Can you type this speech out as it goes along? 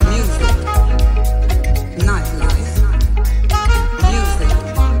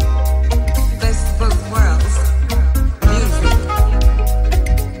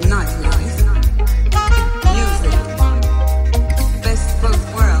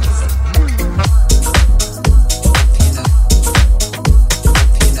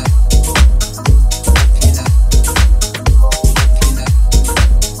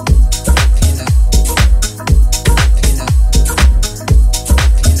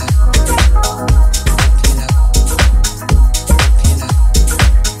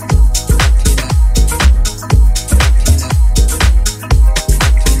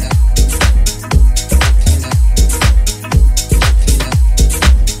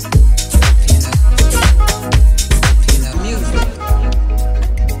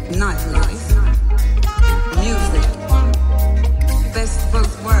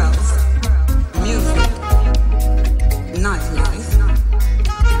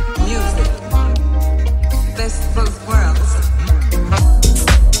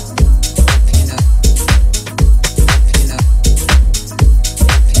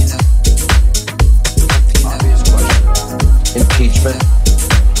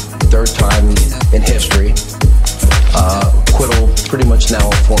third time in history. Acquittal pretty much now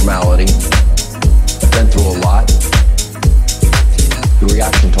a formality. Been through a lot. The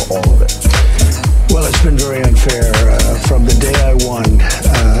reaction to all of it. Well, it's been very unfair from the day I won,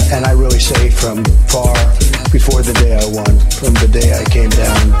 and I really say from far before the day I won, from the day I came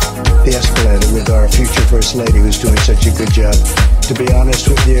down the escalator with our future First Lady who's doing such a good job. To be honest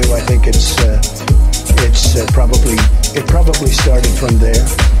with you, I think it probably started from there.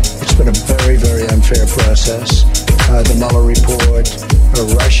 It's been a very, very unfair process. The Mueller report,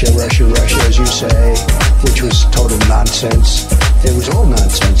 Russia, as you say, which was total nonsense. It was all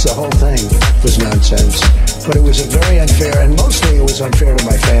nonsense. The whole thing was nonsense. But it was a very unfair, and mostly it was unfair to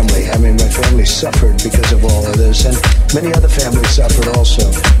my family. I mean, my family suffered because of all of this, and many other families suffered also.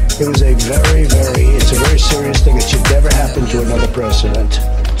 It was it's a very serious thing. It should never happen to another president.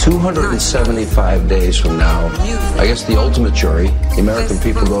 275 days from now, I guess the ultimate jury, the American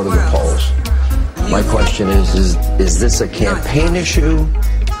people go to the polls. My question is this a campaign issue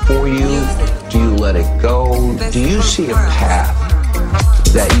for you? Do you let it go? Do you see a path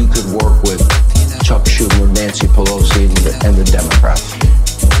that you could work with Chuck Schumer, Nancy Pelosi, and the Democrats?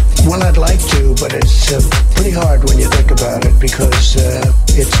 Well, I'd like to, but it's pretty hard when you think about it because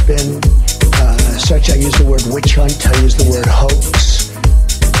it's been I use the word witch hunt, I use the word hoax.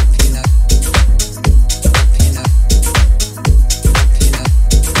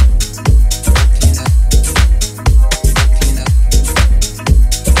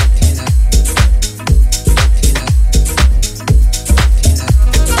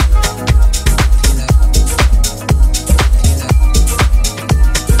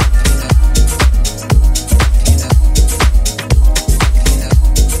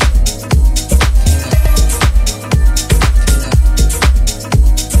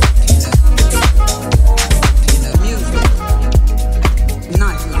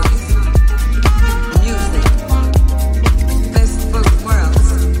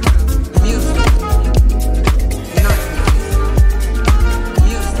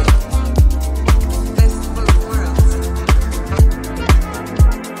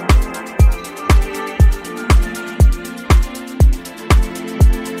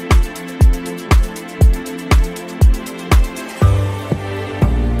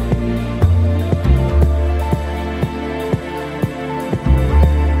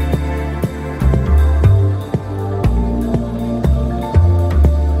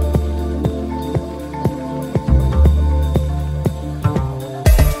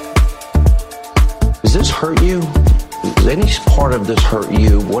 Of this hurt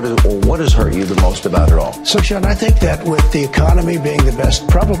you? What has hurt you the most about it all? So, Sean, I think that with the economy being the best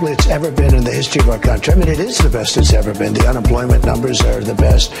probably it's ever been in the history of our country. I mean, it is the best it's ever been. The unemployment numbers are the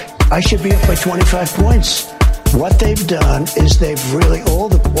best. I should be up by 25 points. What they've done is they've really, all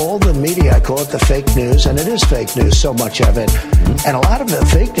the media, I call it the fake news, and it is fake news, so much of it. And a lot of the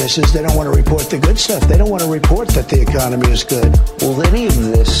fake news is they don't want to report the good stuff. They don't want to report that the economy is good. Will any of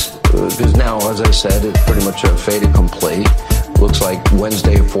this, because now, as I said, it's pretty much a fait accompli. Looks like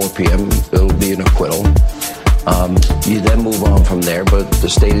Wednesday at 4 p.m. it'll be an acquittal. You then move on from there, but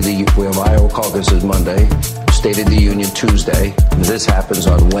we have Iowa caucuses Monday, State of the Union Tuesday. This happens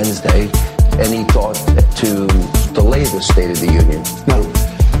on Wednesday. Any thought to delay the State of the Union? No.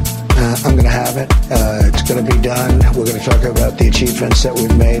 I'm going to have it. It's going to be done. We're going to talk about the achievements that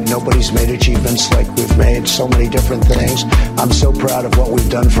we've made. Nobody's made achievements like we've made. So many different things. I'm so proud of what we've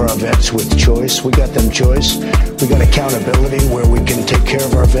done for our vets with choice. We got them choice. We got accountability where we can take care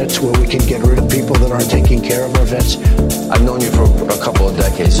of our vets, where we can get rid of people that aren't taking care of our vets. I've known you for a couple of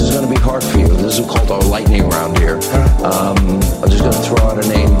decades. This is going to be hard for you. This is called our lightning round here. I'm just going to throw out a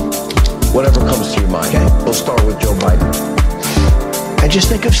name. Whatever comes to your mind. Okay. We'll start with Joe Biden. I just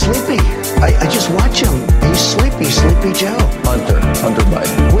think of Sleepy. I just watch him. He's Sleepy Joe. Hunter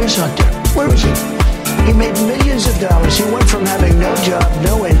Biden. Where's Hunter? Where is he? He made millions of dollars. He went from having no job,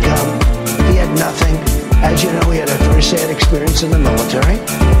 no income. He had nothing. As you know, he had a very sad experience in the military.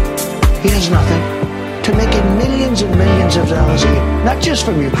 He has nothing. To making millions and millions of dollars a year, not just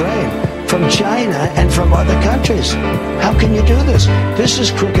from Ukraine, from China and from other countries. How can you do this? This is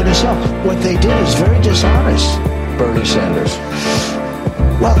crooked as hell. What they did is very dishonest. Bernie Sanders.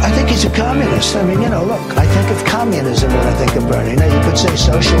 Well, I think he's a communist. I mean, look, I think of communism when I think of Bernie. Now, you could say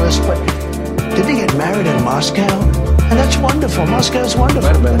socialist, but did he get married in Moscow? And that's wonderful. Moscow's wonderful.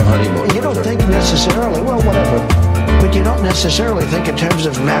 Might have been the honeymoon. You don't think necessarily, well, whatever, but you don't necessarily think in terms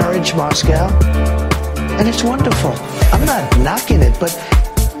of marriage, Moscow. And it's wonderful. I'm not knocking it, but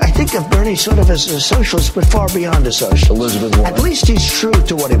I think of Bernie sort of as a socialist, but far beyond a socialist. Elizabeth Warren. At least he's true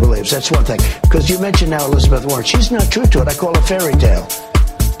to what he believes. That's one thing. Because you mentioned now Elizabeth Warren. She's not true to it. I call it fairy tale.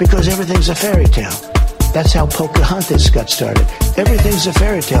 Because everything's a fairy tale. That's how Pocahontas got started. Everything's a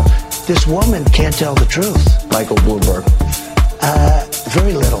fairy tale. This woman can't tell the truth. Michael Bloomberg.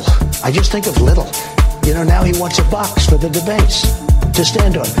 Very little. I just think of little. You know, now he wants a box for the debates to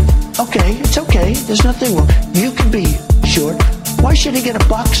stand on. Okay, it's okay. There's nothing wrong. You can be short. Why should he get a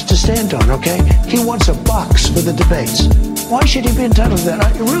box to stand on, okay? He wants a box for the debates. Why should he be entitled to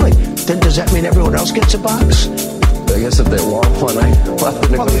that? Really? Then does that mean everyone else gets a box? I guess if they want one, we'll have to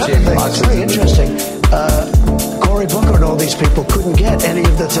negotiate boxes. It's very interesting. Cory Booker and all these people couldn't get any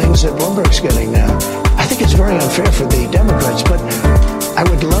of the things that Bloomberg's getting now. I think it's very unfair for the Democrats, but I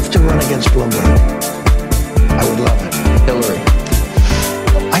would love to run against Bloomberg. I would love it. Hillary.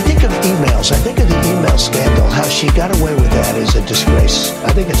 I think of emails. I think of the email scandal. How she got away with that is a disgrace.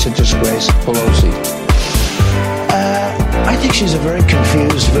 I think it's a disgrace. Pelosi. I think she's a very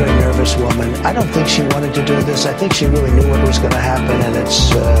confused, very nervous woman. I don't think she wanted to do this. I think she really knew what was going to happen, and it's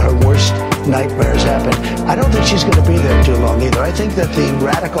her worst nightmares happened. I don't think she's going to be there too long either. I think that the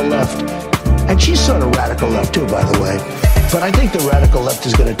radical left, and she's sort of radical left too, by the way, but I think the radical left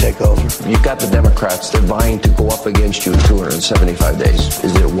is going to take over. You've got the Democrats. They're vying to go up against you in 275 days.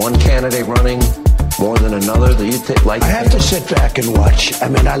 Is there one candidate running more than another that you like? I have to sit back and watch. I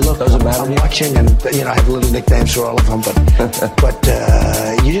mean, I'm watching, and I have little nicknames for all of them, but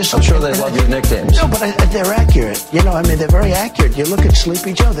you just. I'm sure they love your nicknames. No, but they're accurate. They're very accurate. You look at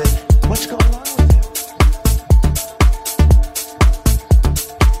Sleepy Joe. What's going on with him?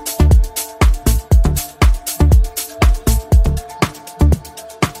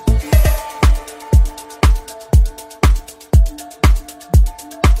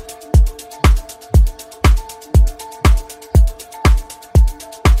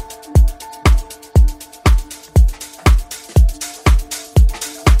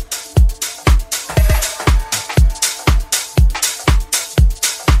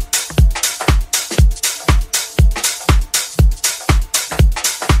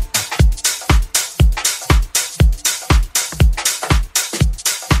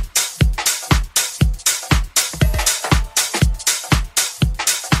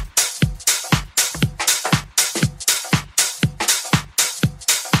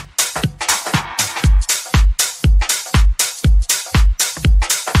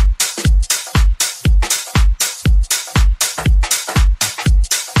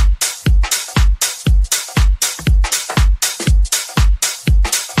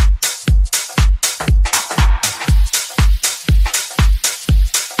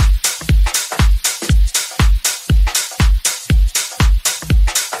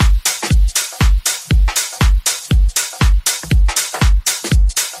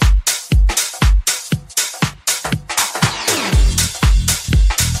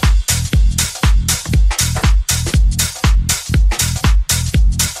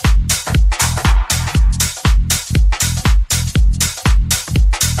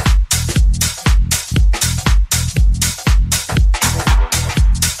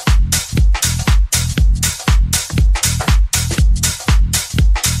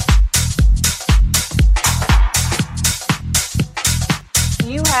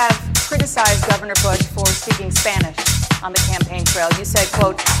 criticized Governor Bush for speaking Spanish on the campaign trail. You said,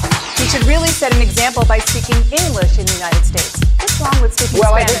 quote, he should really set an example by speaking English in the United States. What's wrong with speaking Spanish?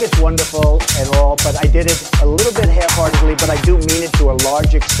 Well, I think it's wonderful and all, but I did it a little bit half-heartedly, but I do mean it to a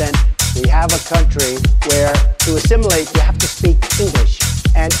large extent. We have a country where to assimilate, you have to speak English.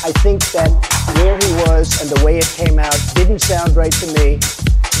 And I think that where he was and the way it came out didn't sound right to me.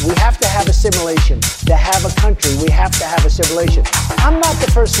 We have to have assimilation. To have a country, we have to have assimilation. I'm not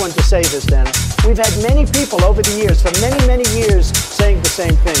the first one to say this, Dana. We've had many people over the years, for many, many years, saying the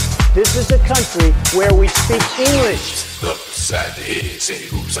same thing. This is a country where we speak English. Upside the head, say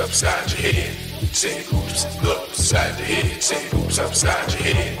hoops upside your head. Say hoops upside the head, say hoops upside your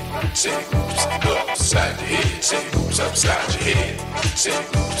head. Say hoops upside the head, say hoops upside your head. Say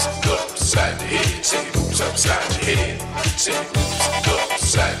hoops upside the head, say hoops upside your head. Say hoops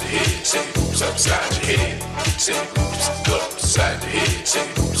upside the head, say hoops upside your head. Say hoops upside the head, say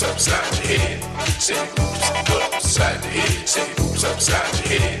hoops upside your head. Say hoops upside the head, say hoops upside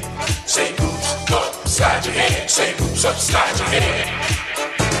your head. Say hoops upside your head, say hoops upside your head.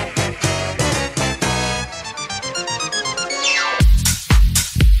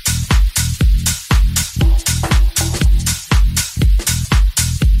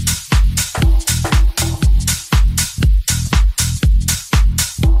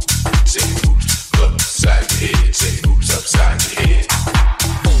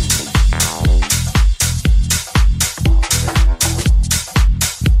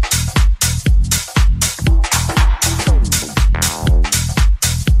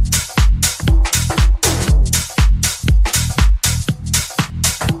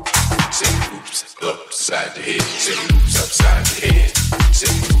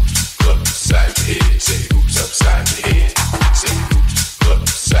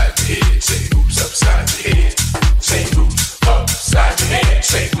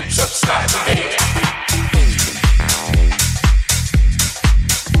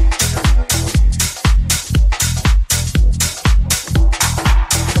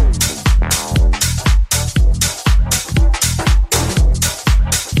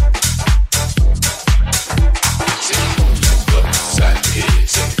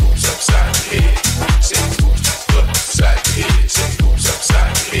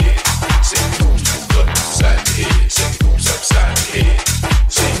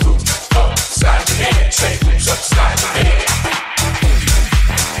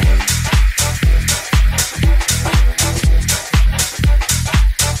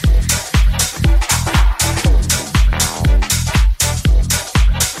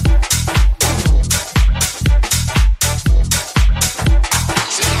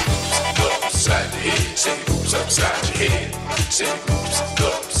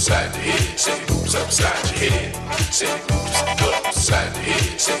 upside the head. Say hoops upside your head. Say hoops upside the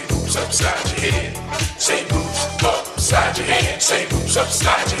head. Say hoops upside your head. Say hoops upside your head. Say hoops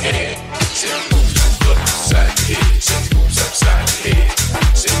upside your head. Say hoops upside your head. Say hoops upside your head.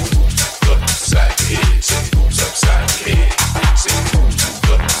 Say hoops upside your head. Say hoops upside your head. Say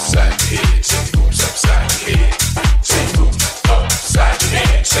hoops upside your head. Say hoops upside your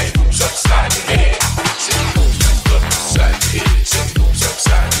head. Say hoops upside your head. Say hoops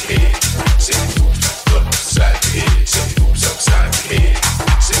upside your head. Say hoops upside your head. Say hoops upside your head. Say hoops upside your head.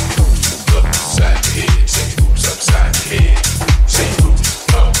 Say hoops upside your head. Say hoops upside your head. Say hoops upside your head. Say hoops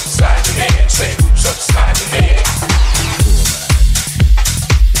upside your head. Say hoops upside your head.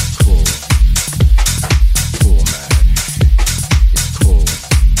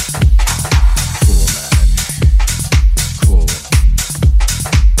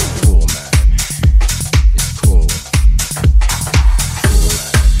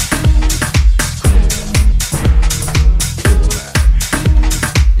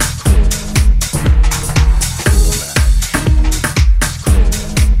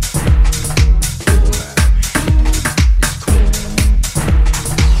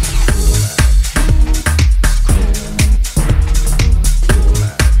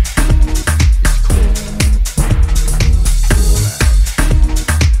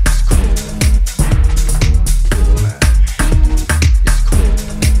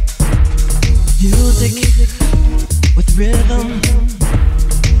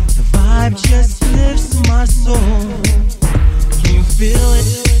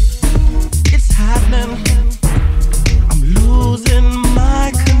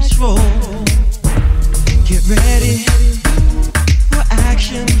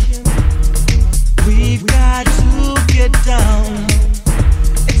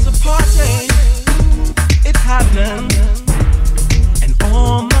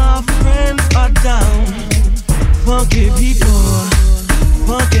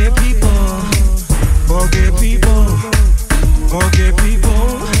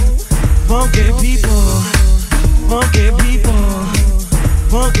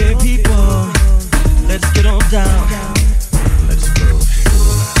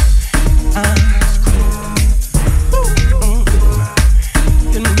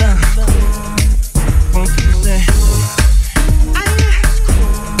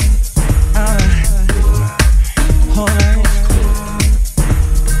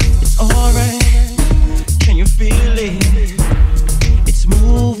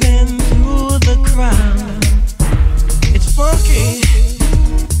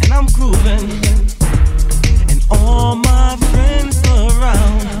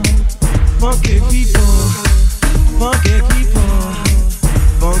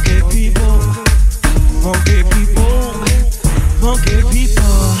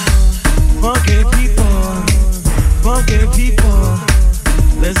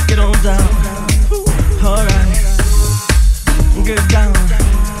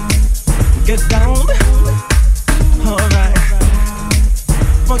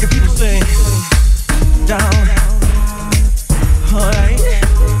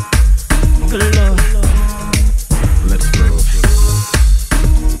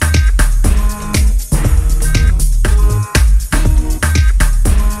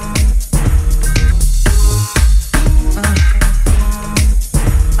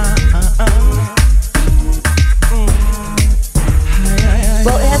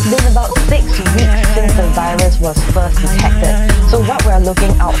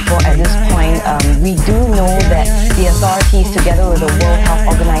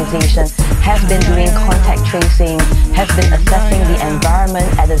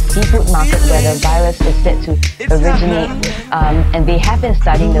 And they have been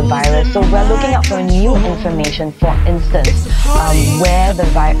studying the virus, so we're looking out for new information. For instance,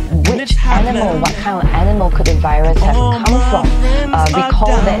 which animal, what kind of animal could the virus have come from?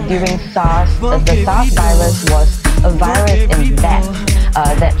 Recall that during SARS, the SARS virus was a virus in bats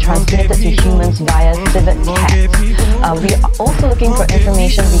that transmitted to humans via civet cats. We are also looking for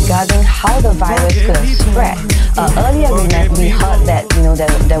information regarding how the virus could have spread. Earlier we heard that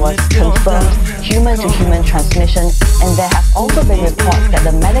there was confirmed human-to-human transmission, and there have also been reports that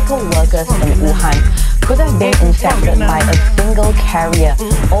the medical workers in Wuhan could have been infected by a single carrier,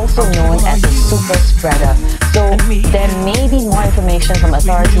 also known as a super spreader. So there may be more information from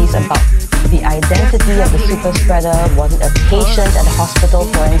authorities about the identity of the super spreader? Was it a patient at the hospital,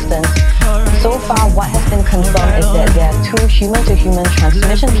 for instance? So far, what has been confirmed is that there are 2 human-to-human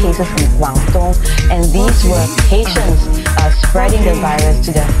transmission cases in Guangdong, and these were patients spreading the virus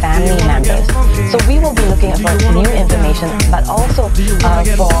to their family members. So we will be looking for new information, but also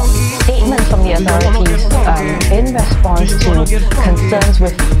for statements from the authorities in response to concerns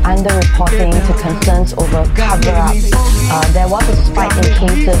with underreporting, to concerns over cover-ups. There was a spike in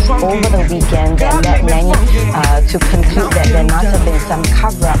cases over the weekend that led many to conclude that there must have been some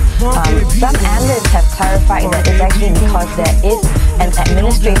cover-up. Some analysts have clarified that it's actually because there is an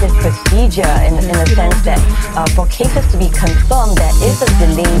administrative procedure in the sense that for cases to be confirmed, there is a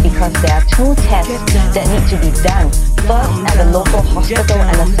delay because there are 2 tests that need to be done. First at the local hospital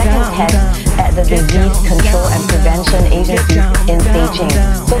and the second test at the Disease Control and Prevention Agency in Beijing.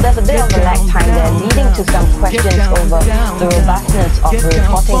 So there's a bit of a lag time there, leading to some questions over the robustness of the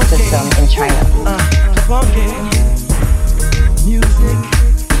reporting system in China. Music,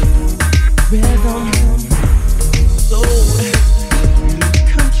 rhythm, soul,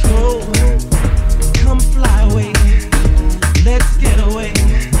 control. Come fly away, let's get away.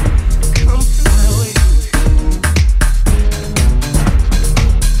 Come fly away.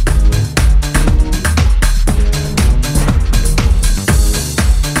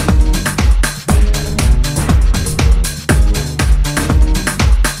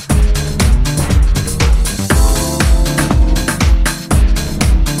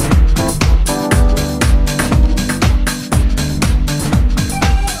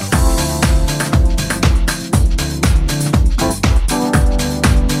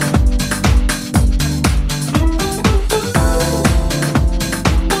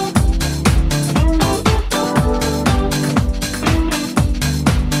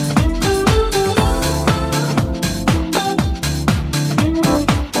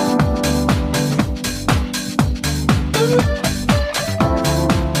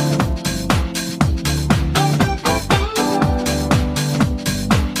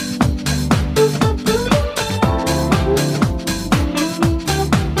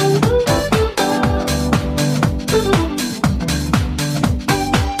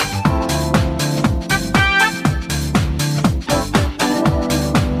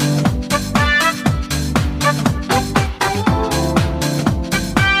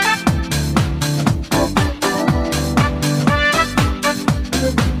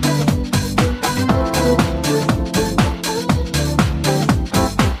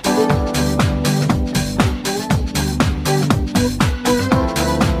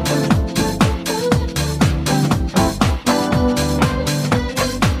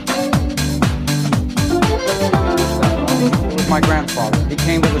 My grandfather. He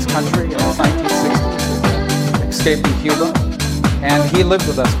came to this country in the 1960s, escaping Cuba, and he lived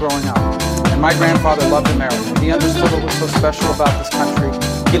with us growing up. And my grandfather loved America. He understood what was so special about this country.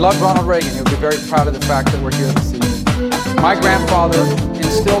 He loved Ronald Reagan. He would be very proud of the fact that we're here this evening. My grandfather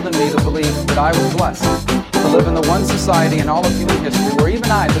instilled in me the belief that I was blessed to live in the one society in all of human history where even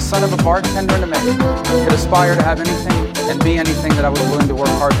I, the son of a bartender and a maid, could aspire to have anything and be anything that I was willing to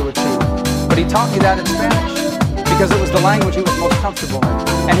work hard to achieve. But he taught me that in Spanish, because it was the language he was most comfortable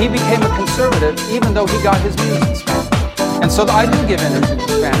in. And he became a conservative even though he got his views in Spanish. And so I do give energy to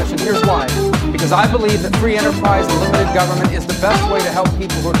Spanish, and here's why. Because I believe that free enterprise and limited government is the best way to help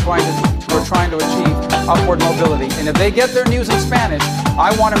people who are trying to achieve upward mobility. And if they get their news in Spanish,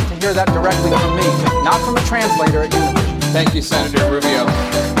 I want them to hear that directly from me, not from a translator at Univision. Thank you, Senator Rubio.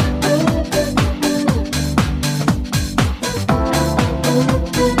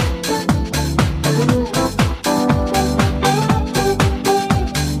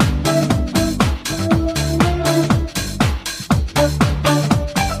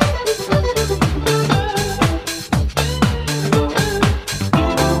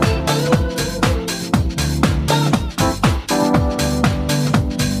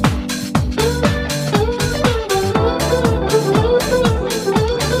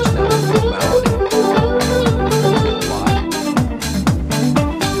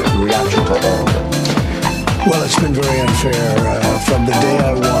 Well, it's been very unfair from the day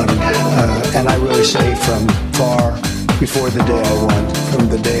I won, and I really say from far before the day I won, from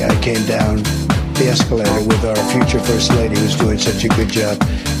the day I came down the escalator with our future First Lady who's doing such a good job.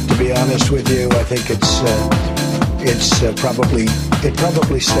 To be honest with you, I think it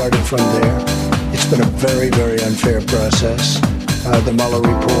probably started from there. It's been a very, very unfair process. The Mueller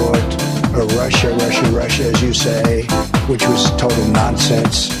report, Russia, as you say, which was total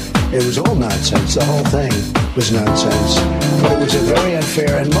nonsense. It was all nonsense. The whole thing was nonsense. But it was a very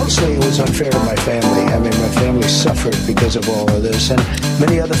unfair, and mostly it was unfair to my family. I mean, my family suffered because of all of this, and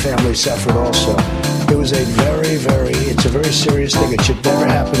many other families suffered also. It was it's a very serious thing. It should never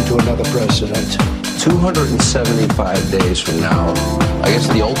happen to another president. 275 days from now, I guess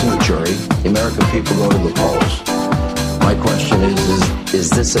the ultimate jury, the American people go to the polls. My question is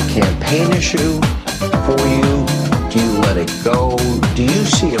this a campaign issue for you? Do you let it go? Do you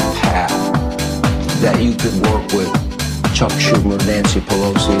see a path that you could work with Chuck Schumer, Nancy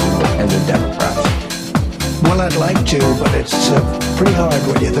Pelosi, and the Democrats? Well, I'd like to, but it's pretty hard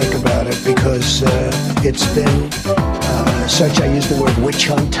when you think about it because it's been such. I use the word witch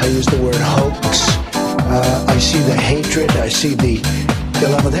hunt. I use the word hoax. I see the hatred. I see the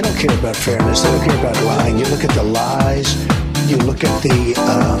love. They don't care about fairness. They don't care about lying. You look at the lies. You look at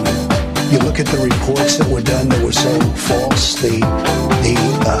the reports that were done that were so false.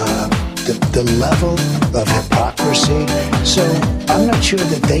 The level of hypocrisy. So I'm not sure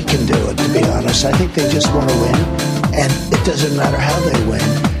that they can do it, to be honest. I think they just want to win, and it doesn't matter how they win.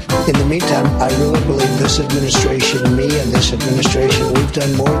 In the meantime, I really believe this administration, me and this administration, we've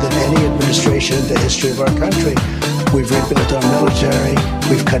done more than any administration in the history of our country. We've rebuilt our military.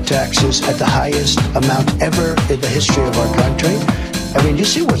 We've cut taxes at the highest amount ever in the history of our country. I mean, you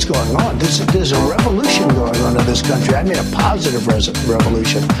see what's going on. There's a revolution going on in this country. I mean, a positive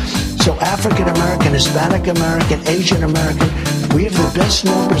revolution. So African American, Hispanic American, Asian American, we have the best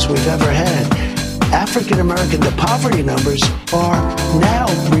numbers we've ever had. African American, the poverty numbers are now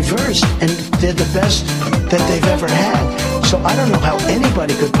reversed, and they're the best that they've ever had. So I don't know how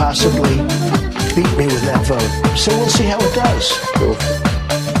anybody could possibly beat me with that vote. So we'll see how it does. Cool.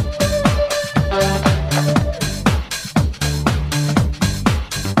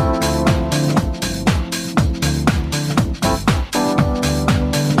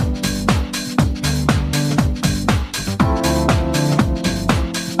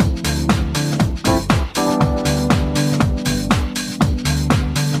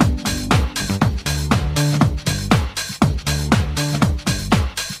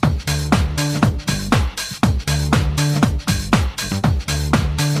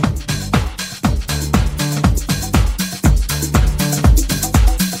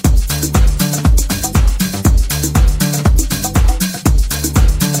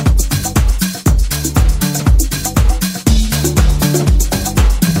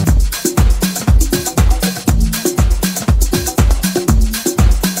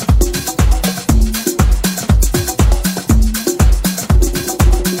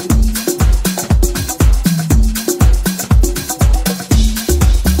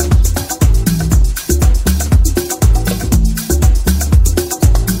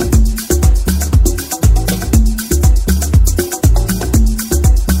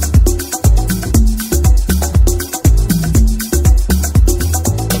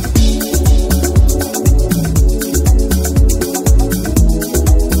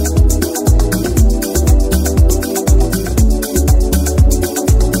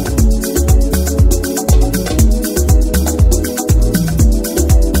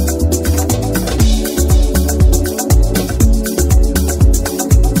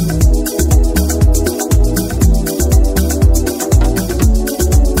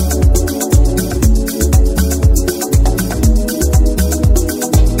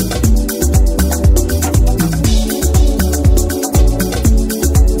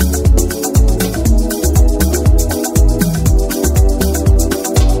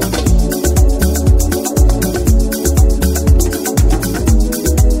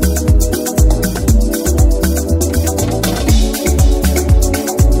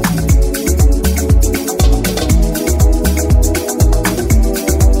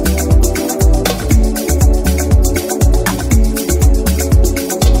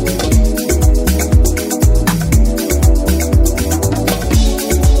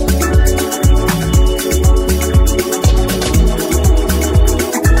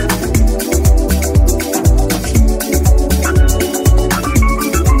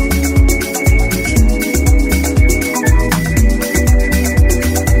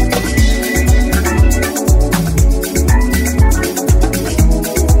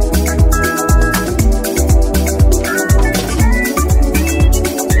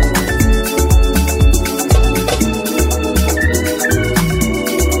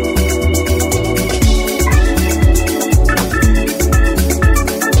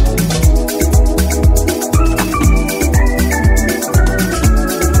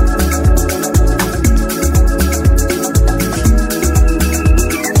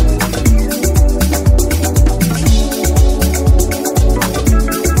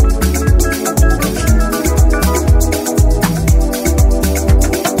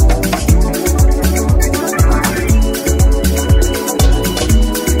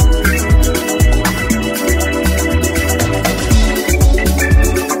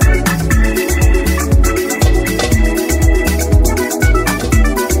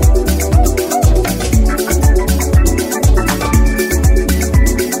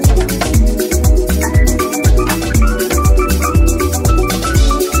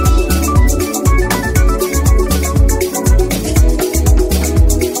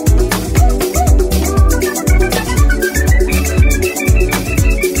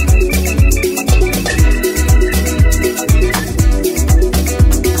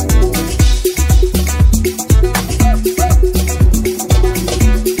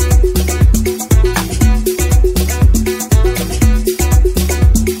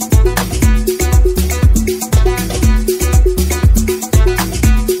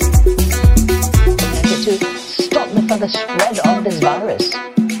 the spread of this virus?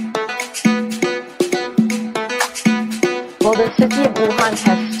 Well, the city of Wuhan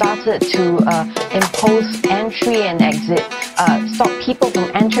has started to impose entry and exit, stop people from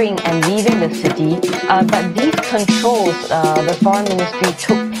entering and leaving the city. But these controls, the foreign ministry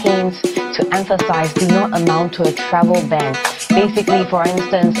took pains to emphasize, do not amount to a travel ban. Basically, for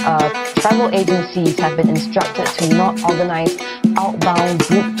instance, travel agencies have been instructed to not organize outbound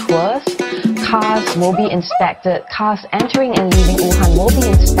group tours. Cars will be inspected. Cars entering and leaving Wuhan will be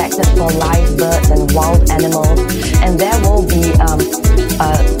inspected for live birds and wild animals. And there will be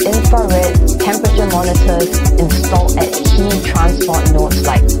infrared temperature monitors installed at key transport nodes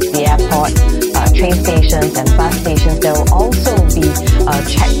like the airport, train stations and bus stations. There will also be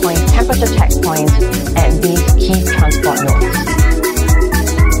checkpoints, temperature checkpoints at these key transport nodes.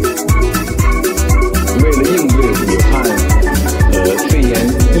 为了应对武汉肺炎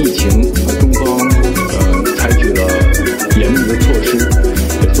疫情，中方采取了严密的措施，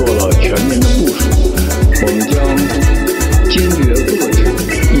也做了全面的部署。我们将坚决遏制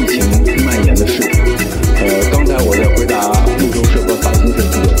疫情蔓延的势头。刚才我在回答路透社和法新社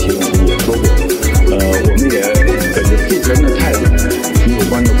记者提问时也说过，我们也本着负责任的态度，与有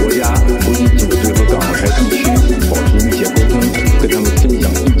关的国家、国际组织和港澳台地区保持密切沟通，跟他们分享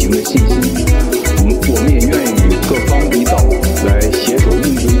疫情的信息。我们也愿意与各方一道来携手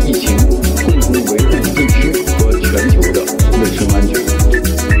应对疫情，共同维护地区和全球的卫生安全。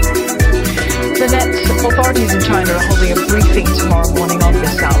The next authorities in China are holding a briefing tomorrow morning on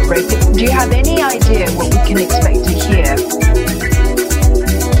this outbreak. Do you have any idea what we can expect to hear?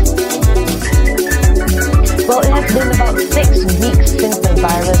 Well, it has been about 6 weeks since the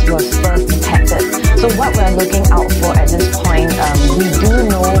virus was first detected. So what we're looking out for at this point, we do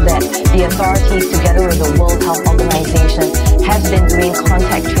know that the authorities, together with the World Health Organization, has been doing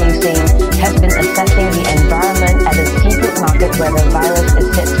contact tracing, has been assessing the environment at the seafood market where the virus is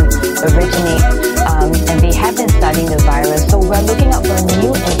said to originate, and they have been studying the virus. So we're looking out for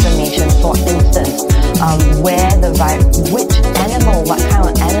new information. For instance, where the which animal, what kind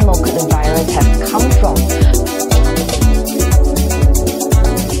of animal could the virus have come from?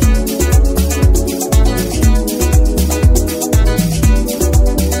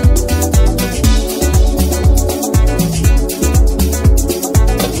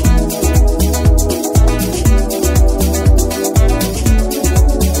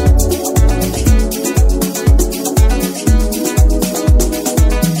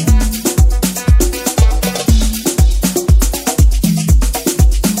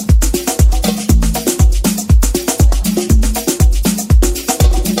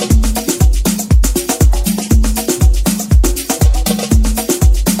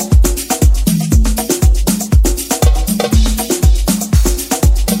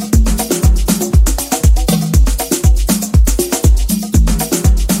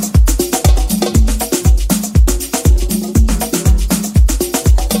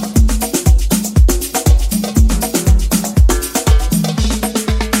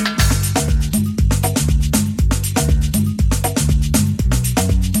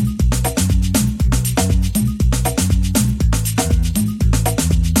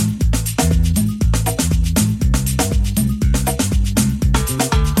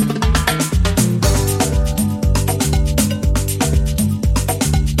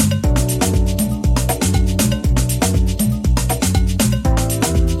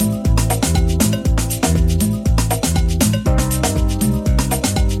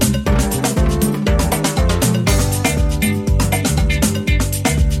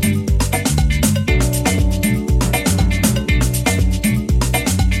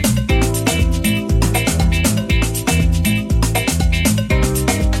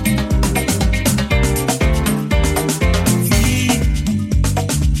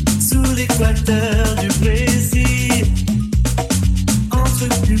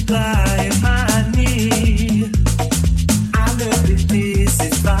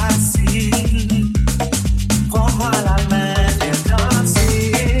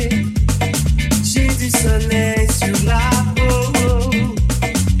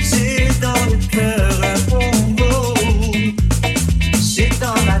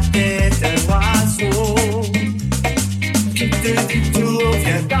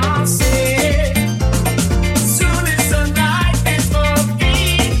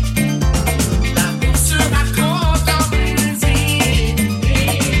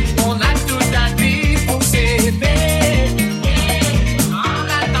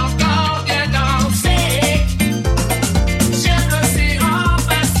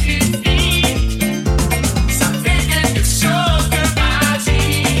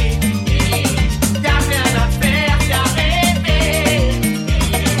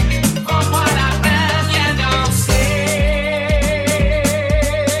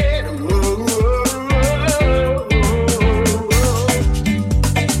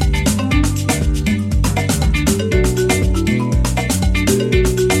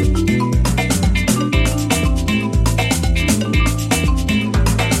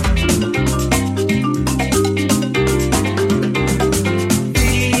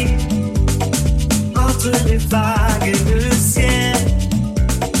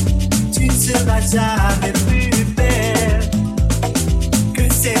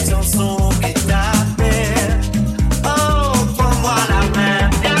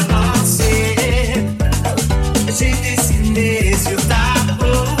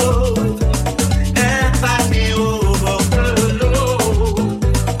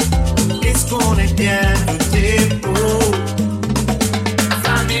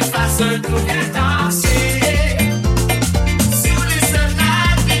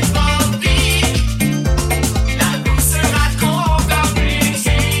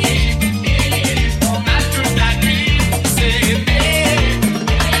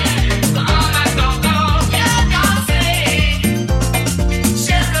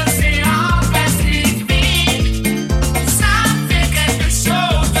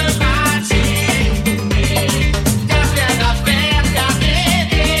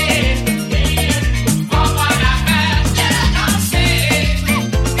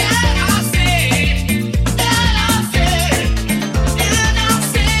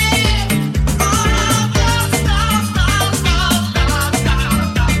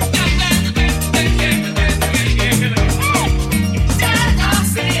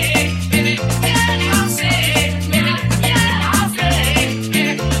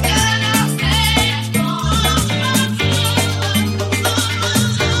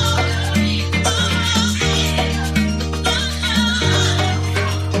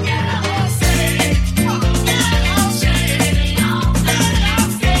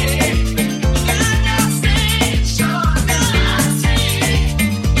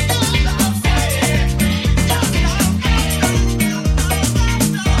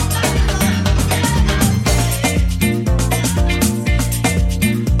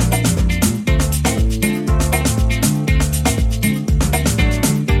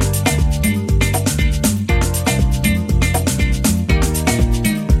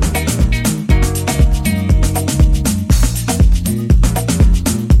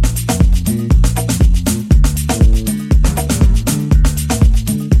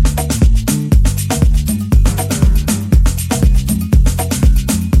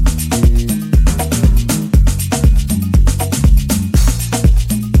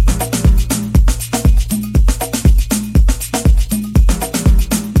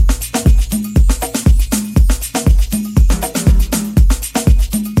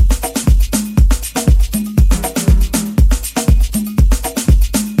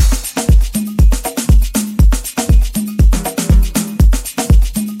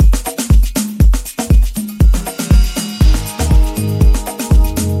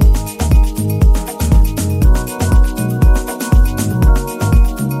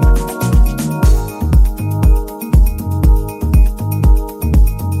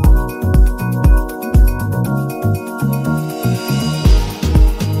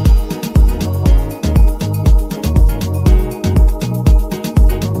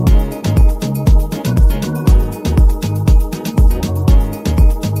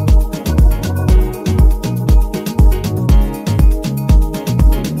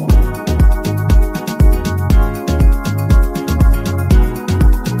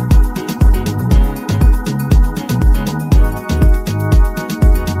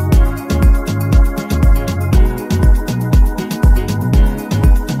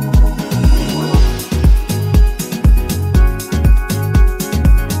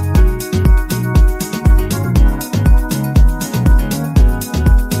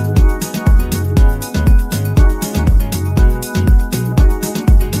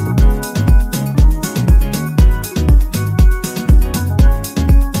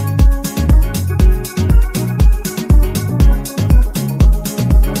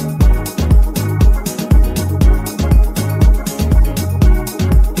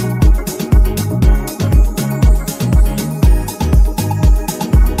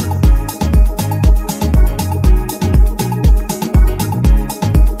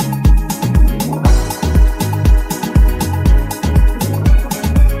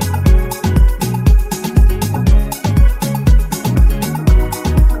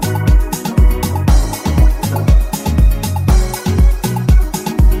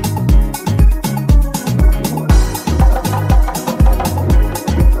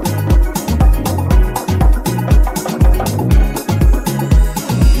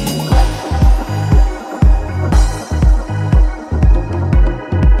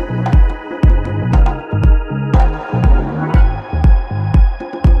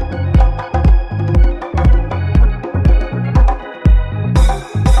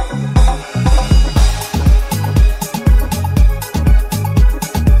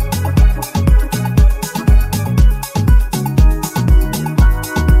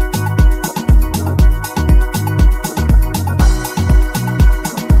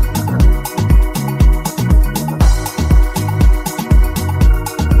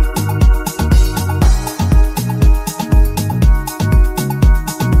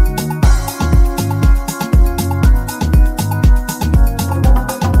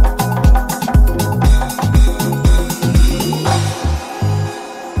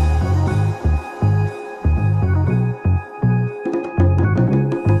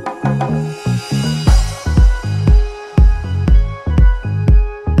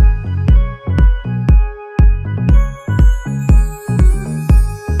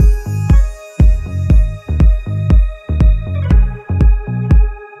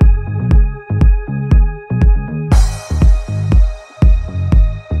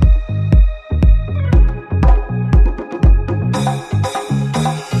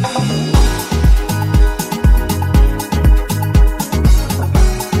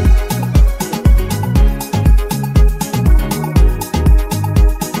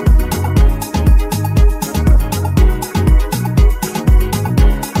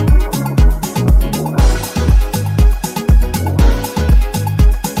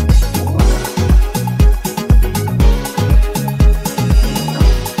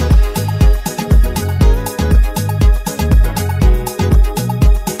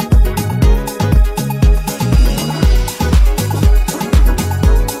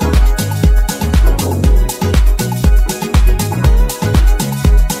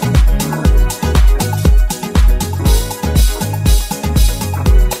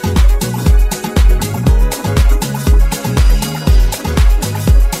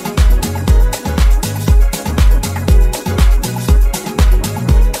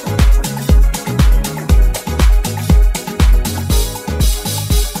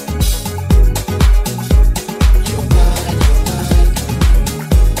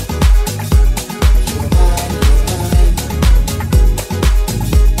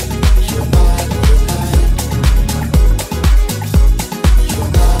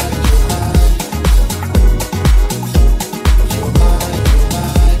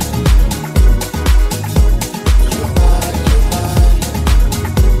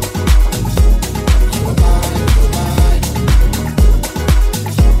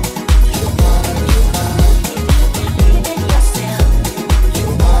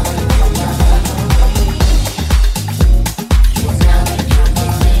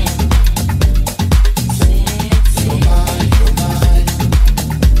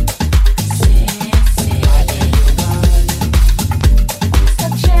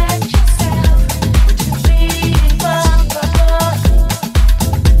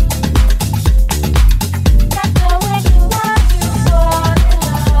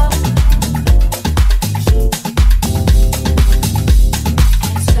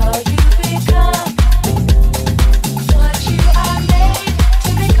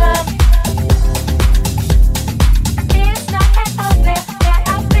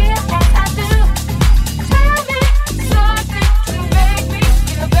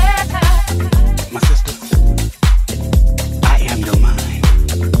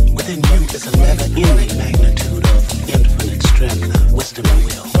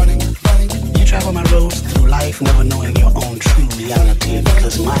 travel my roads through life, never knowing your own true reality,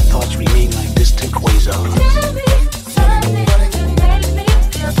 because my thoughts remain like distant quasars.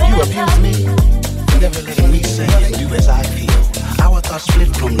 You abuse me, never letting me say and do as I feel. Our thoughts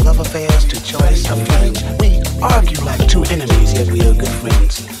split from love affairs to choice of feelings. We argue like two enemies, yet we are good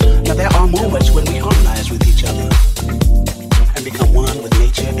friends. Now there are moments when we harmonize with each other and become one with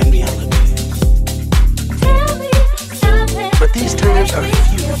nature and reality. But these times are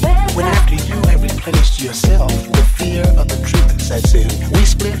few, when after you have replenished yourself, the fear of the truth sets in. We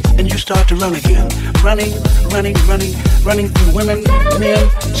split and you start to run again. Running through women, men,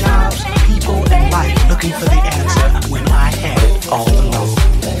 jobs, people, and life, looking for the answer when I had it all along.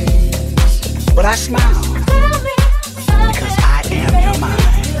 But I smile, because I am your mind.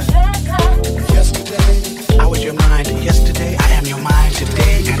 I was your mind yesterday, I am your mind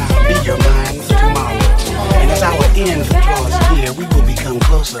today, and I'll be your mind tomorrow. And as our end draws near, we will become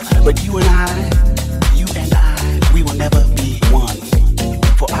closer. But you and I, we will never be one.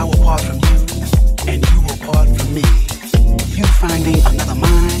 For I will part from you, and you will part from me. You finding another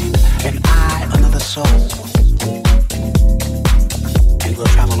mind, and I another soul. And we'll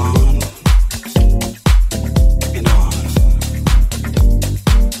travel on and on.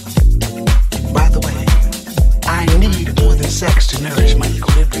 By the way, I need more than sex to nourish my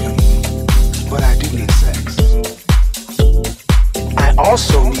equilibrium. But I do need sex. I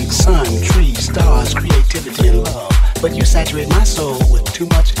also need sun, trees, stars, creativity, and love. But you saturate my soul with too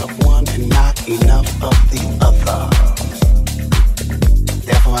much of one and not enough of the other.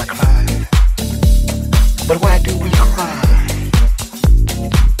 Therefore I cry. But why do we cry?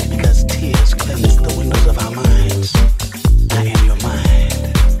 Because tears cleanse the windows of our minds. I am your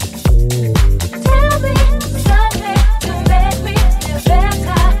mind. Tell me something to make me feel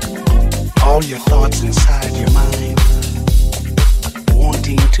better. All your thoughts inside your mind,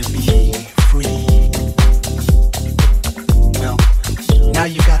 wanting to be free. Well, now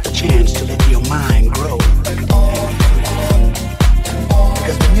you got the chance to let your mind grow and be free.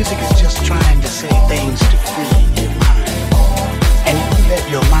 Because the music is just trying to say things to free your mind. And if you let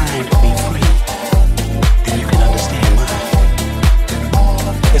your mind be free, then you can understand mine.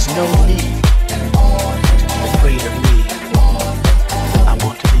 There's no need to be afraid of me. I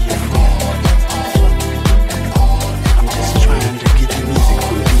want to be your friend. I'm just trying to give you music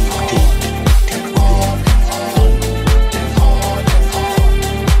from deep within.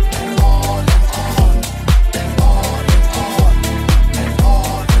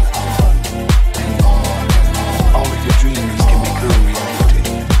 All of your dreams can become reality.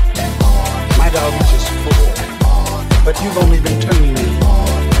 My dog is just full, but you've only been turning me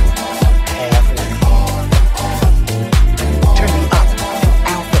halfway. Turn me up,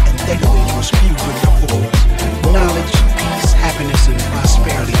 alpha and theta waves will spew from your pores. Knowledge, peace, happiness, and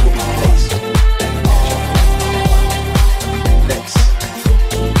prosperity will be placed.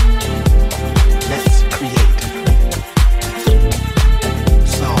 Let's create,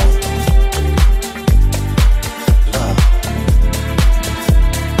 solve, love,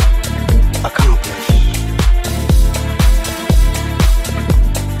 accomplish.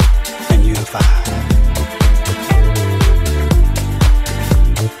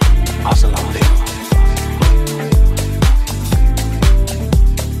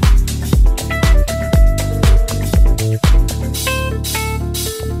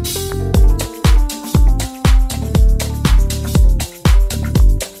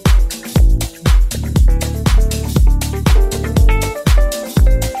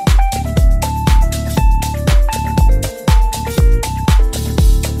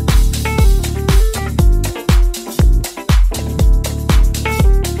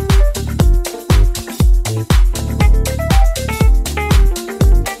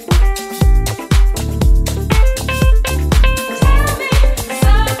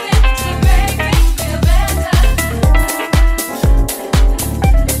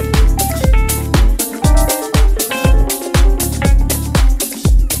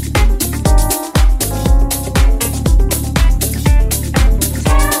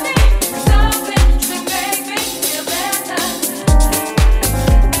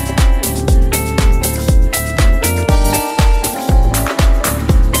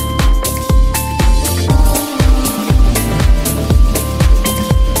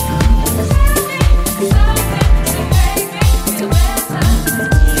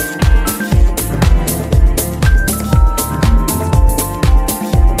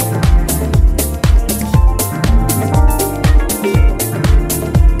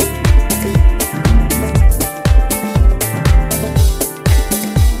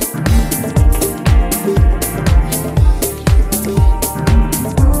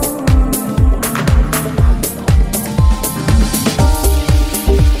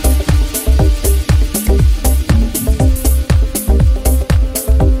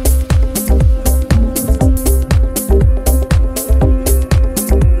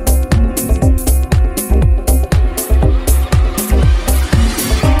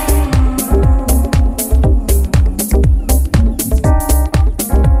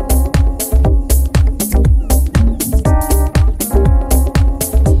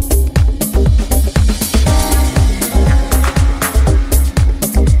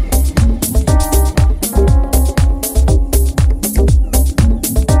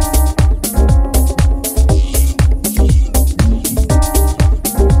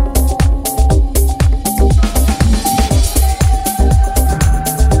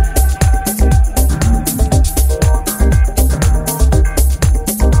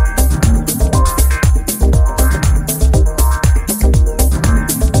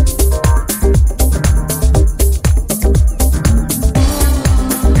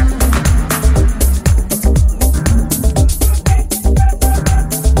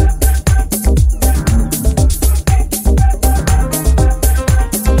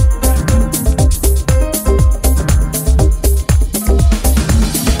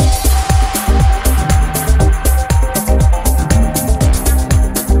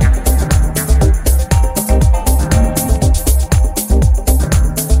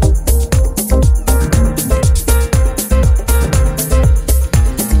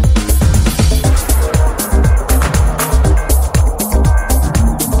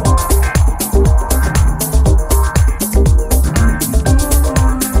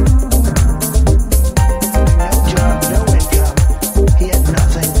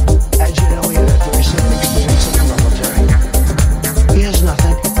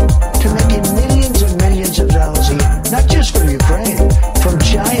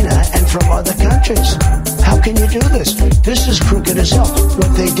 countries. How can you do this? This is crooked as hell.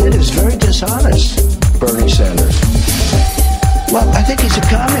 What they did is very dishonest. Bernie Sanders. Well, I think he's a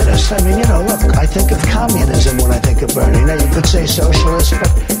communist. I mean, look, I think of communism when I think of Bernie. Now, you could say socialist,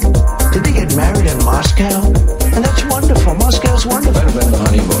 but did he get married in Moscow? And that's wonderful. Moscow's wonderful. Might have been the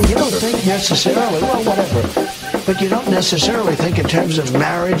honeymoon. You don't think necessarily, well, whatever. But you don't necessarily think in terms of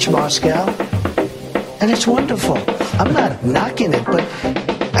marriage, Moscow. And it's wonderful. I'm not knocking it, but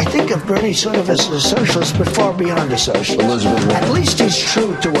I think of Bernie sort of as a socialist, but far beyond a socialist. At least he's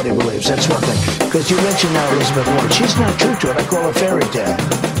true to what he believes. That's one thing. Because you mentioned now Elizabeth Warren. She's not true to it. I call her fairy tale.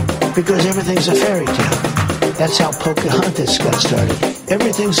 Because everything's a fairy tale. That's how Pocahontas got started.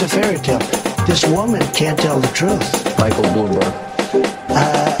 Everything's a fairy tale. This woman can't tell the truth. Michael Bloomberg.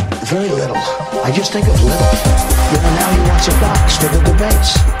 Very little. I just think of little. Now he wants a box for the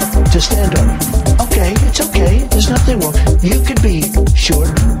debates to stand on. Okay, it's okay. There's nothing wrong. You could be sure.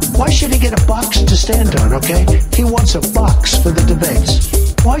 Why should he get a box to stand on, okay? He wants a box for the debates.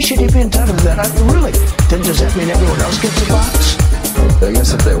 Why should he be entitled to that? Really? Then does that mean everyone else gets a box? I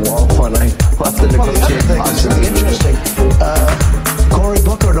guess if they want one, we'll have to negotiate boxes. It's really interesting. Cory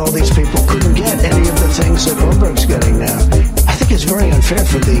Booker and all these people couldn't get any of the things that Bloomberg's getting now. I think it's very unfair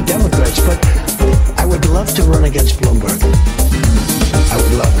for the Democrats, but I would love to run against Bloomberg. I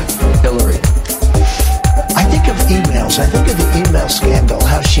would love it. Hillary. I think of emails. I think of the email scandal.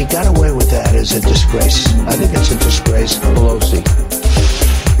 How she got away with that is a disgrace. I think it's a disgrace. Pelosi.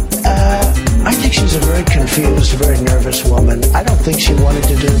 I think she's a very confused, very nervous woman. I don't think she wanted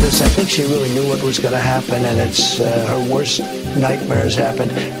to do this. I think she really knew what was going to happen, and it's her worst nightmares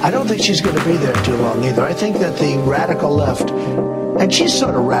happened. I don't think she's going to be there too long either. I think that the radical left, and she's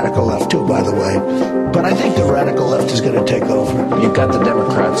sort of radical left too, by the way, but I think the radical left is going to take over. You've got the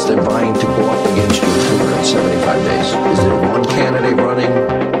Democrats. They're vying to go up against you in 275 days. Is there one candidate running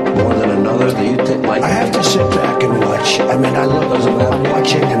more than another? Do you think, like? I have to sit back and watch. I mean, I'm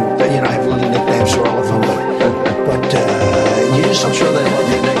watching, and I have little nicknames for all of them, but you just. I'm sure they love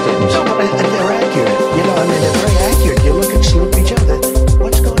your nicknames. No, but they're accurate. They're very accurate. You look at Sloop each other.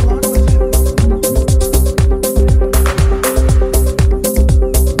 What's going on with him?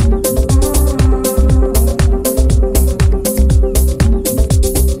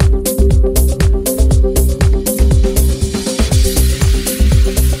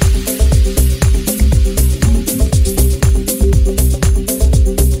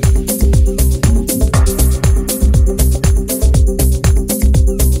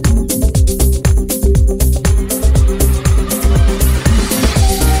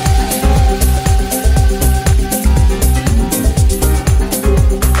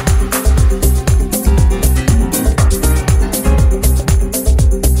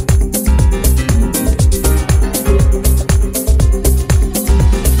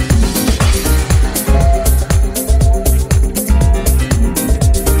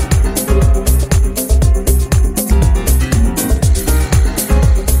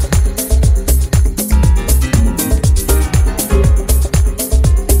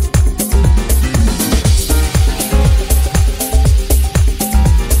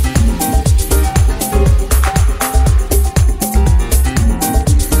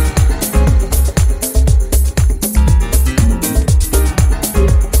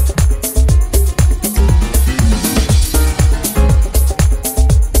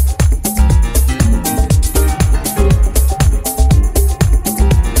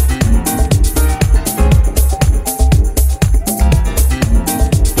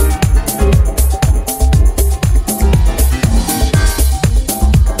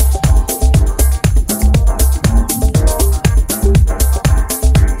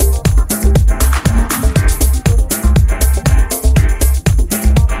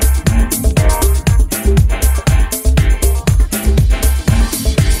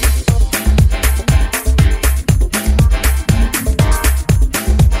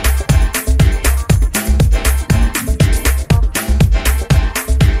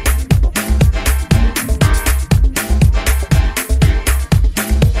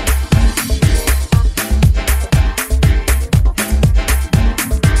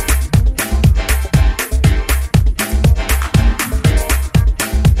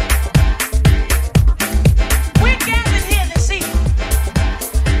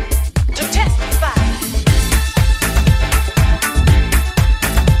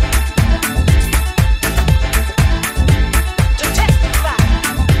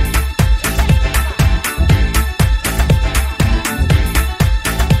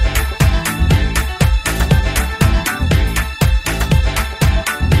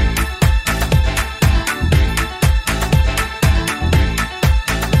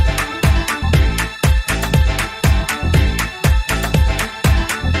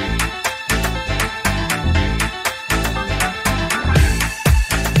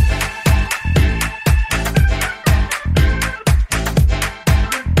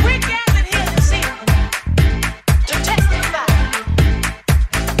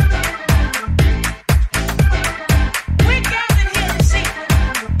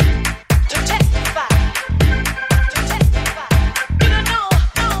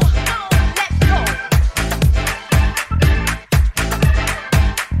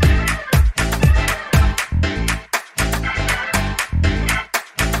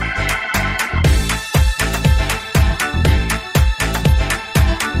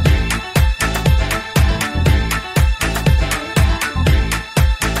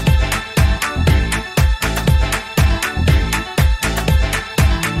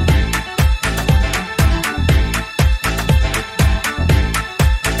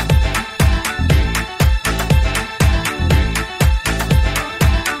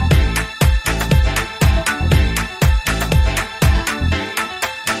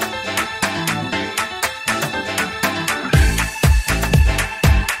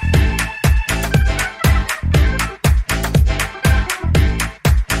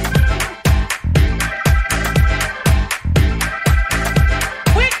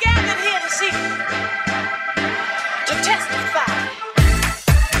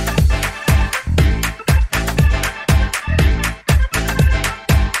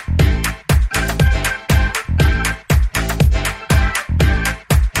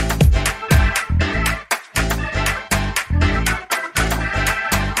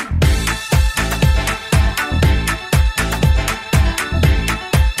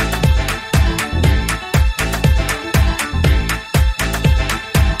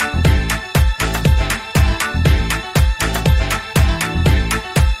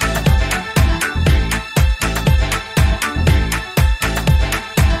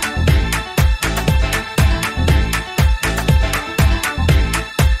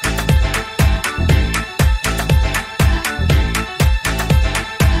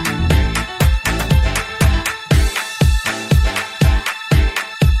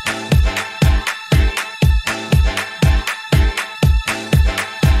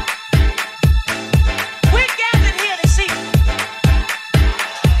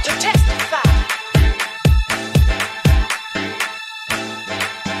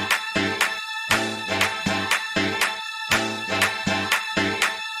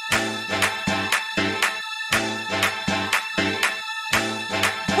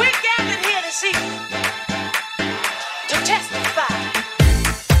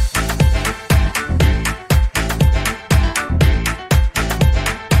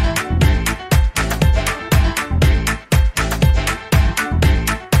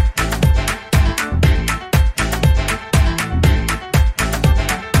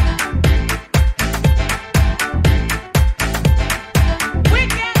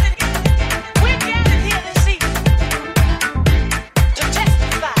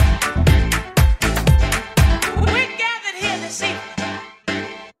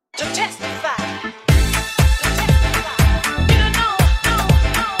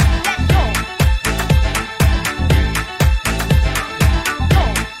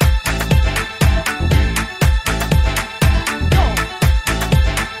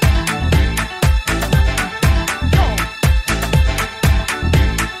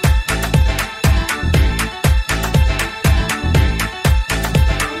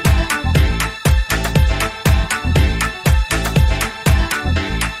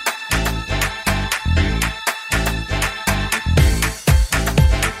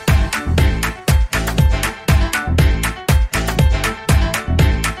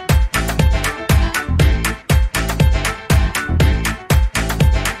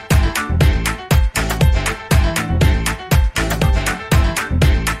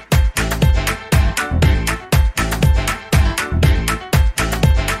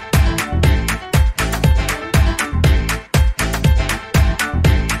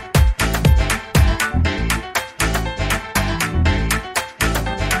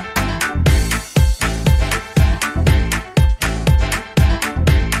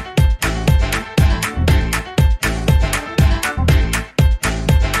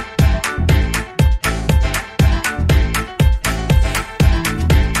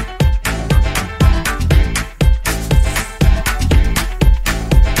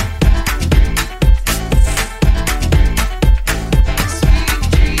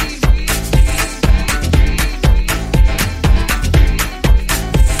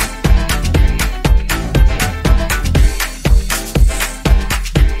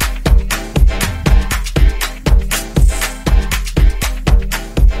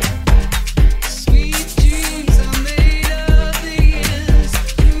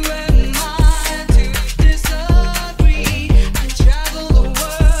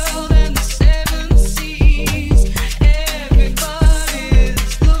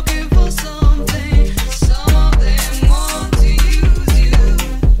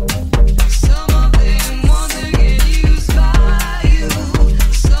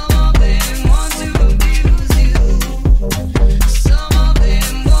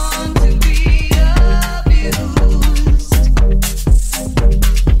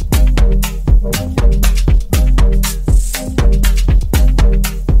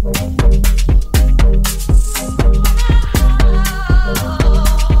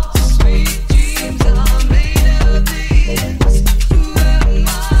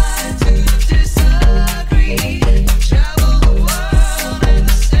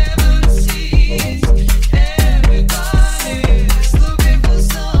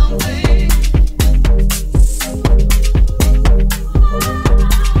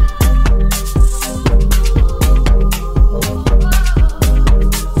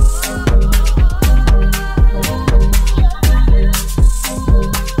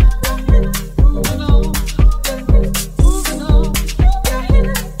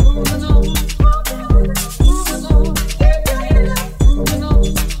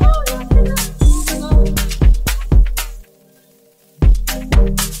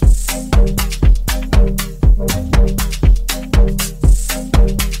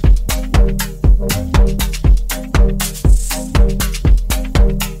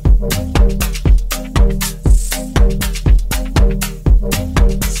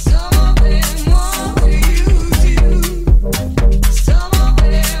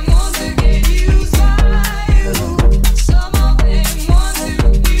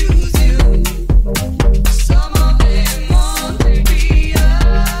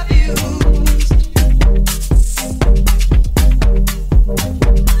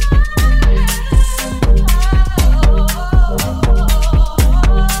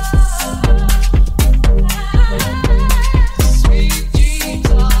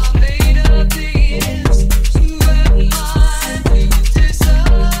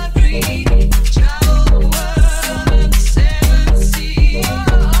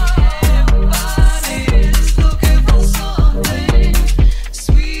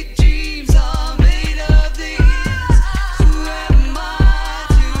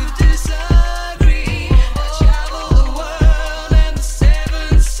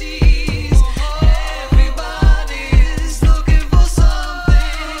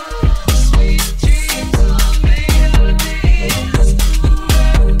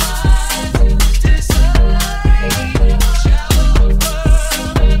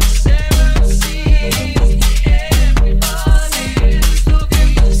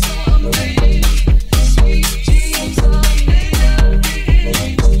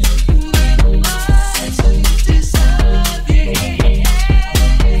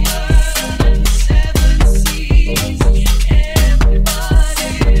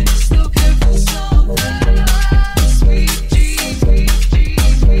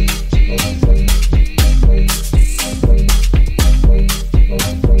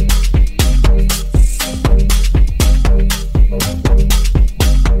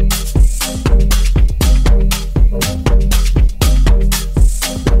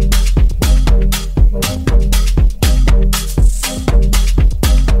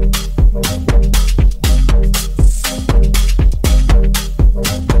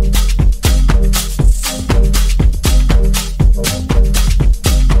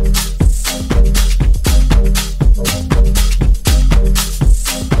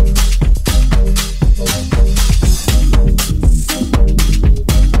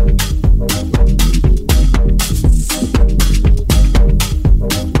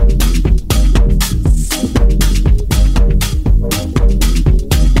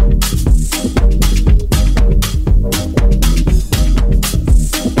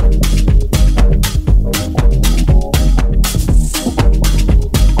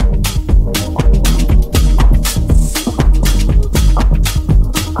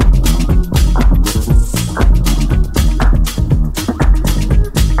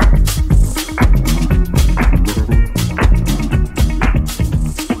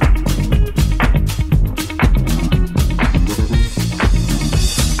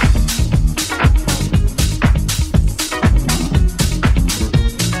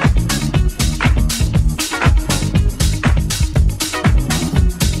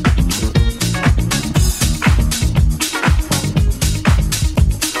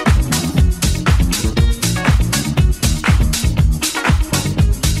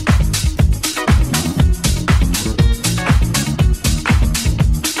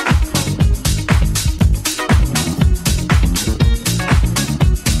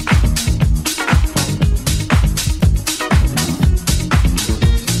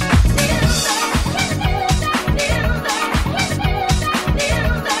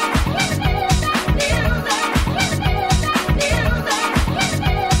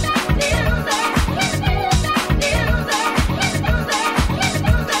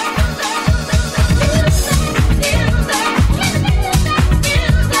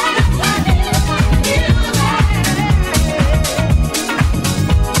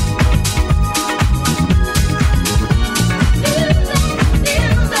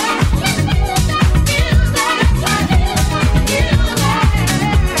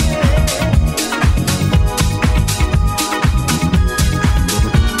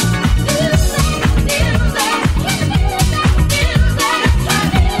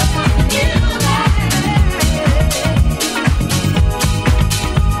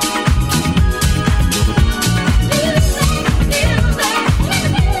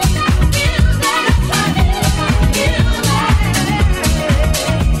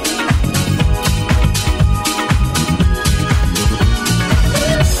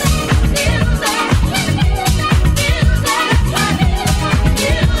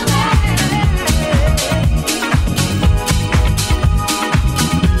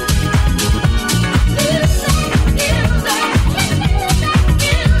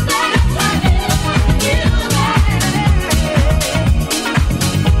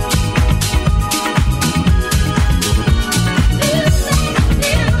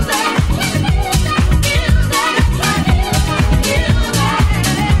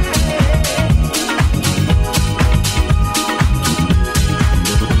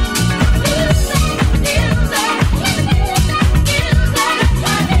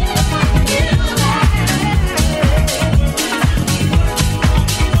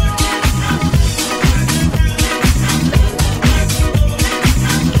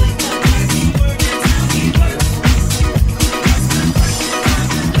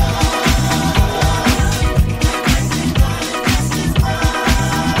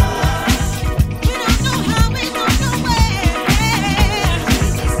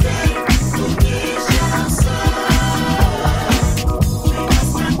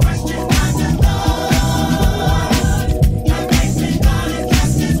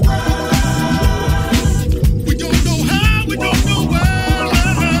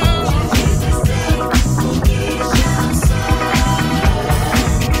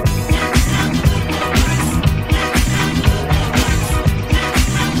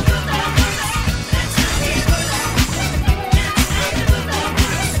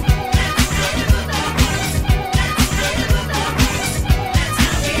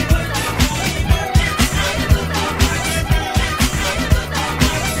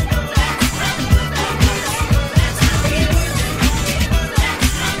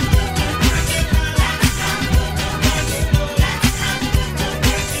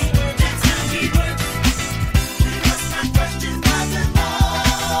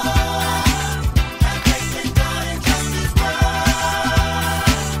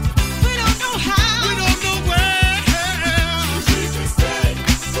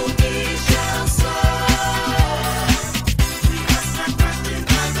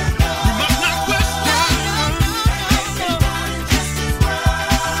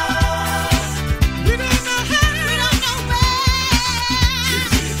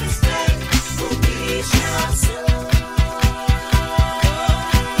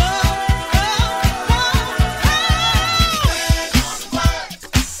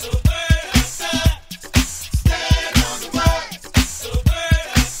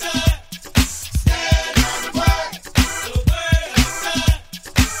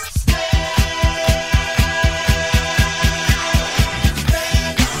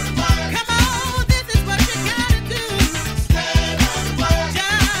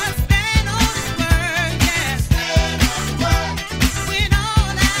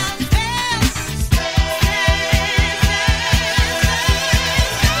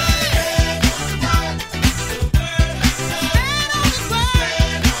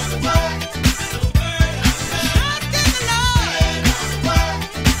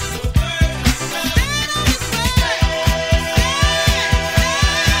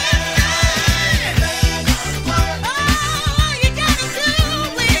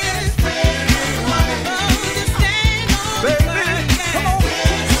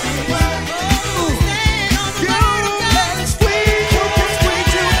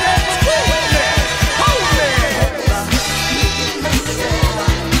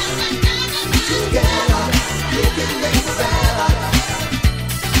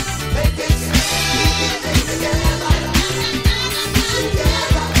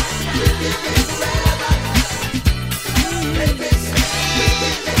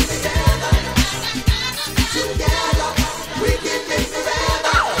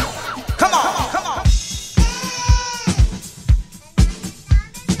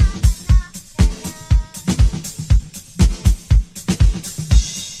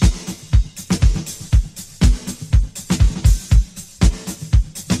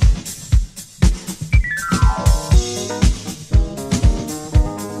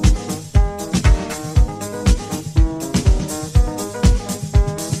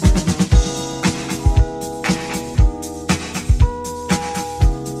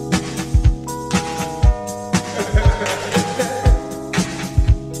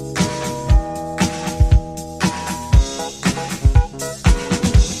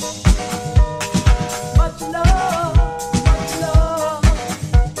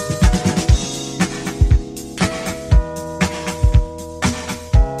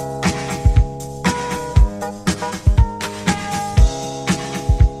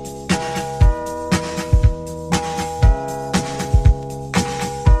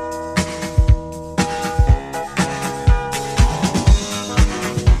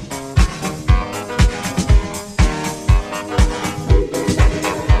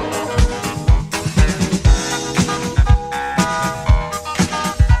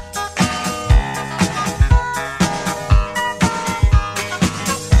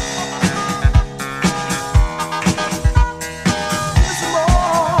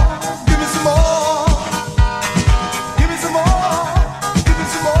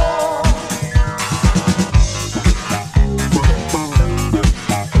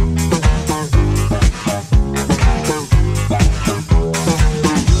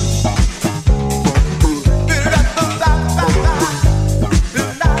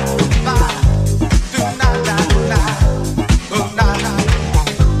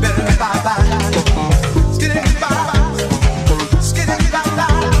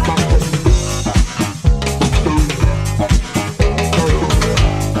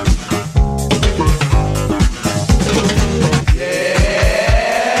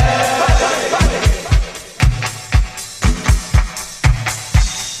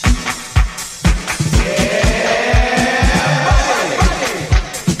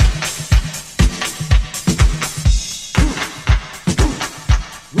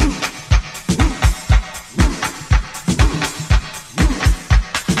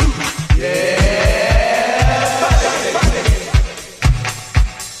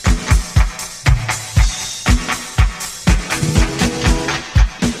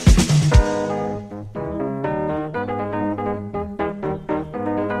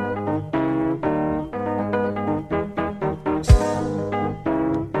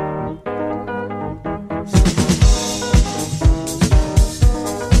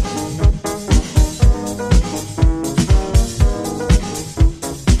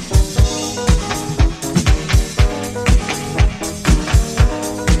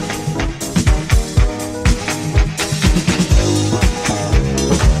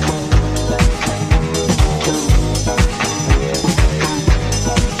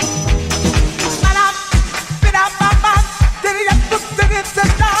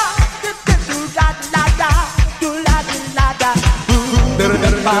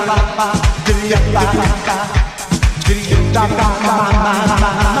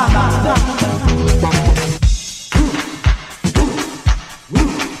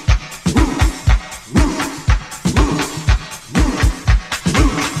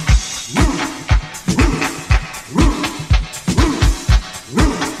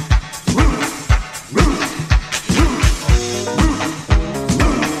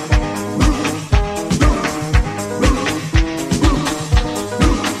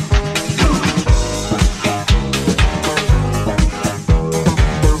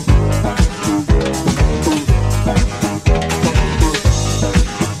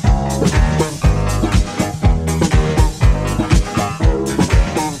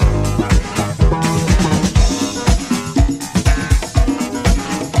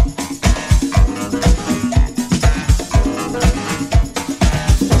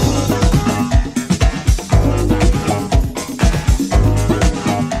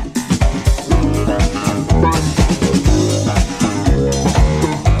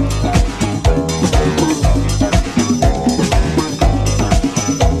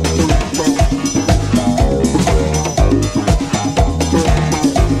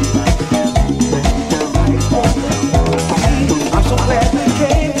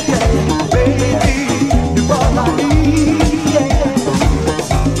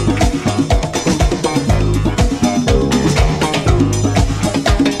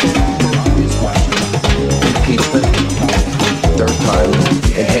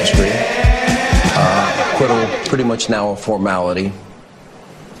 Pretty much now a formality.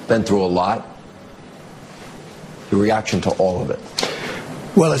 Been through a lot. Your reaction to all of it?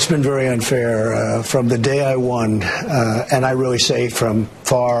 Well, it's been very unfair from the day I won, and I really say from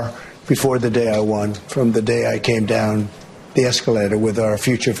far before the day I won, from the day I came down the escalator with our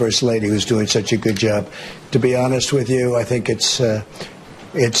future First Lady, who's doing such a good job. To be honest with you, I think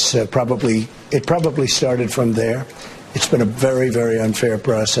it probably started from there. It's been a very, very unfair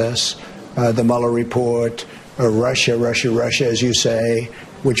process. The Mueller report, Russia, as you say,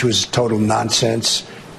 which was total nonsense.